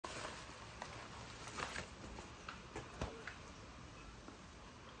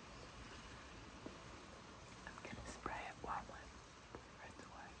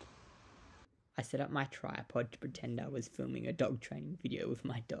set up my tripod to pretend I was filming a dog training video with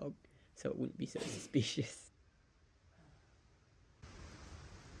my dog, so it wouldn't be so suspicious.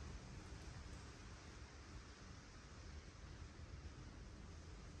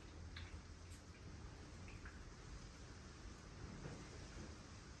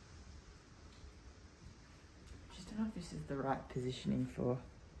 Just don't know if this is the right positioning for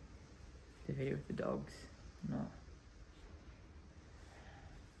the video with the dogs. No.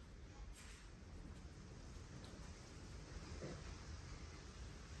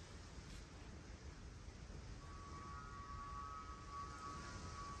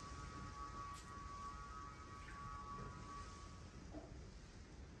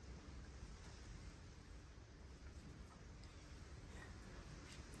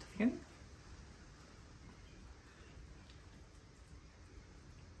 Again?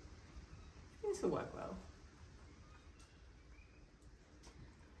 This will work well.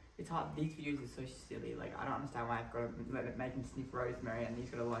 It's hard. These videos are so silly. Like, I don't understand why I've got to make him sniff rosemary and he's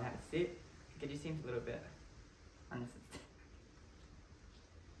got to learn how to sit. Like, it just seems a little bit unnecessary.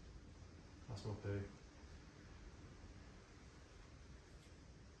 I smell poo.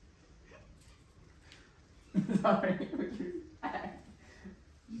 Sorry, would you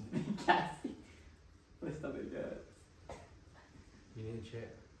just be gassy? My stomach hurts. You need to check.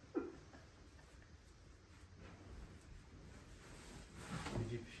 Did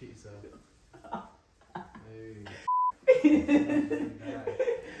you shit yourself? No. You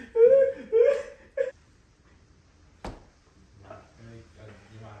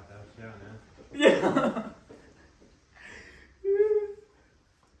might have to have a shower now. Yeah.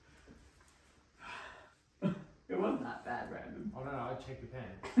 It wasn't that bad, Brandon. Oh no, I checked your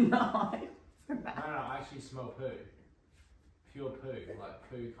pants. No, it wasn't bad. No, I actually smell poo. Pure poo, like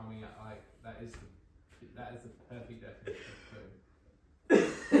poo coming out. Like that is the perfect definition of poo.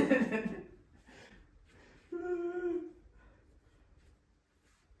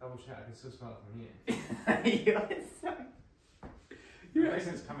 Double check, I can still smell it from here. You're so... The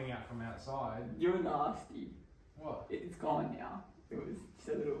reason it's coming out from outside. You're nasty. What? It's gone now. It was just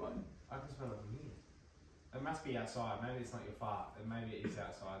a little one. I can smell it from here. It must be outside. Maybe it's not your fart. Maybe it is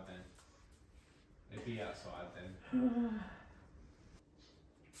outside then. It'd be outside then.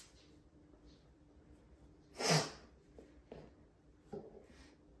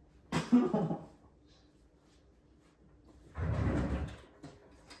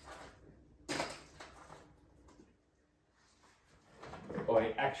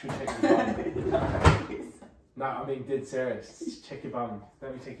 Oi, actually check your bum. No, I'm being dead serious. Just check your bum.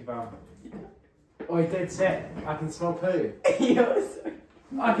 Let me check your bum. Oi, dead set. I can smell poo.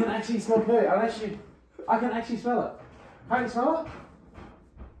 I can actually smell poo. I can actually smell it. Can't you smell it?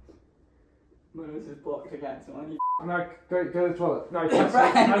 My nose is blocked. I can't smell any. No, go to the toilet. No,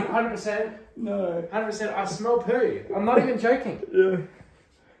 100%. No. 100%. I smell poo. I'm not even joking. Yeah.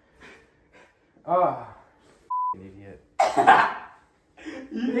 Oh, idiot.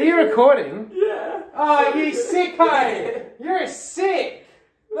 Are you recording? Yeah. Oh, you sicko! You're sick!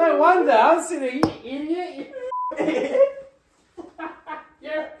 No wonder, I'm sitting, you idiot!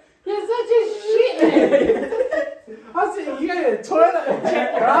 You're such a shit! I'm sitting, you go to the toilet and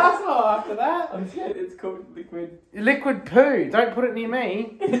check your asshole after that. I'm scared. It's called liquid. Liquid poo, don't put it near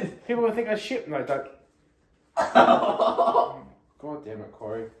me. People will think I shit. No, don't. God damn it,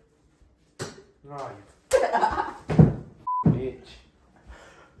 Corey. No, you bitch.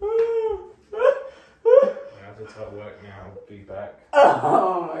 I have to start work now, I'll be back.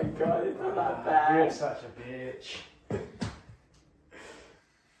 Oh my god, it's not that bad. You're such a bitch.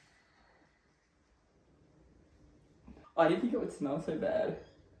 I didn't think it would smell so bad.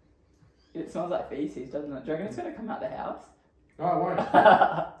 It smells like feces, doesn't it? Do you reckon it's going to come out the house? No, it won't.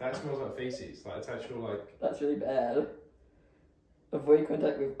 That smells like feces. Like, it's actual, like... That's really bad. Avoid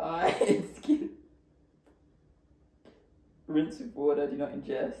contact with eye and skin. Rinse with water, do not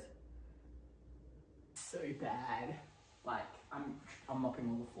ingest. So bad. Like, I'm mopping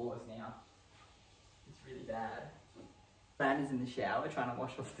all the floors now. It's really bad. Brandon's in the shower trying to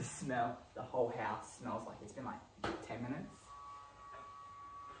wash off the smell. The whole house smells like it's been like 10 minutes.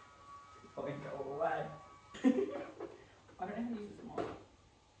 Probably go away. I don't know how to use the mop.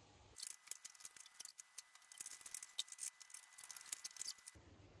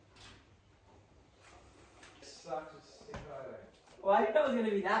 Such a sicko. Well, I didn't know it was going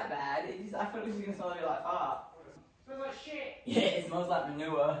to be that bad. I thought it was going to smell a bit like fart. It smells like shit. Yeah, it smells like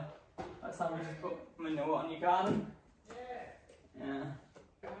manure. Like someone just put manure on your garden. Yeah. Yeah.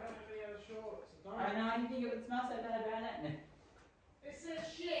 I don't have any other shorts. I know, I didn't think it would smell so bad around it. It says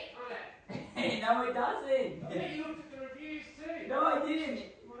shit on it. No, it doesn't. I bet you looked at the reviews too. No, I didn't.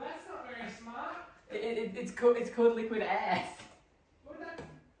 Well, that's not very smart. It's called liquid ass. What did that?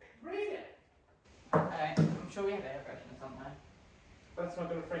 Read it. Okay, I'm sure we have air freshener somewhere. That's not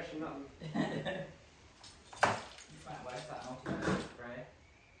going to freshen nothing. You might waste that multi spray.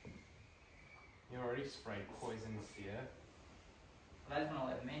 You already sprayed poison into the air. Well, that's not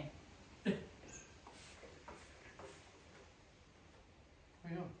with me.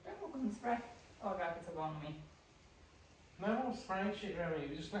 Hang on. Don't walk on the spray. Oh god, it's on me. No more spraying shit around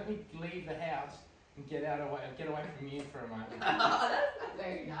me. Just let me leave the house and get away from you for a moment. Oh, that's not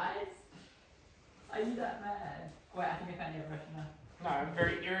very nice. Are you that mad? Wait, I think I found your freshener. No, I'm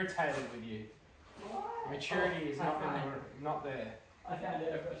very irritated with you. What? Maturity is not there. I found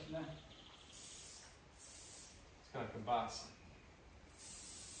air freshener. It's going to combust.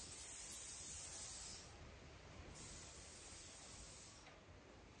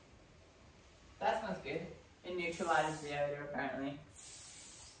 That smells good. It neutralizes the odor, apparently.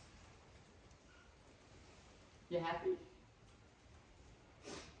 You happy?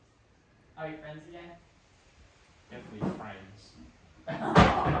 Are we friends again? Definitely frames.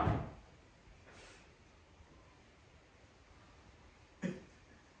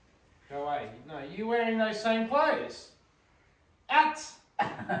 Go away. No, you wearing those same clothes. Out!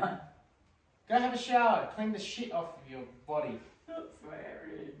 Go have a shower. Clean the shit off of your body. Not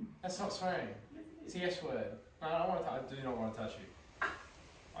swearing. That's not swearing. It's the S word. No, I do not want to touch you.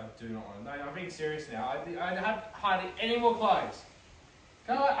 I do not want to. No, I'm being serious now. I have hardly any more clothes.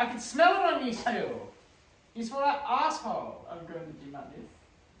 Go away. I can smell it on you still. You smell like asshole. I'm going to gym at this.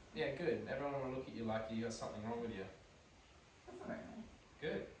 Yeah, good. Everyone will look at you like you got something wrong with you. That's not very nice.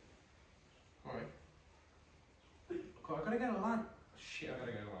 Good. Alright. Cool, I gotta go to lunch. Shit, I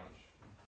gotta go to lunch.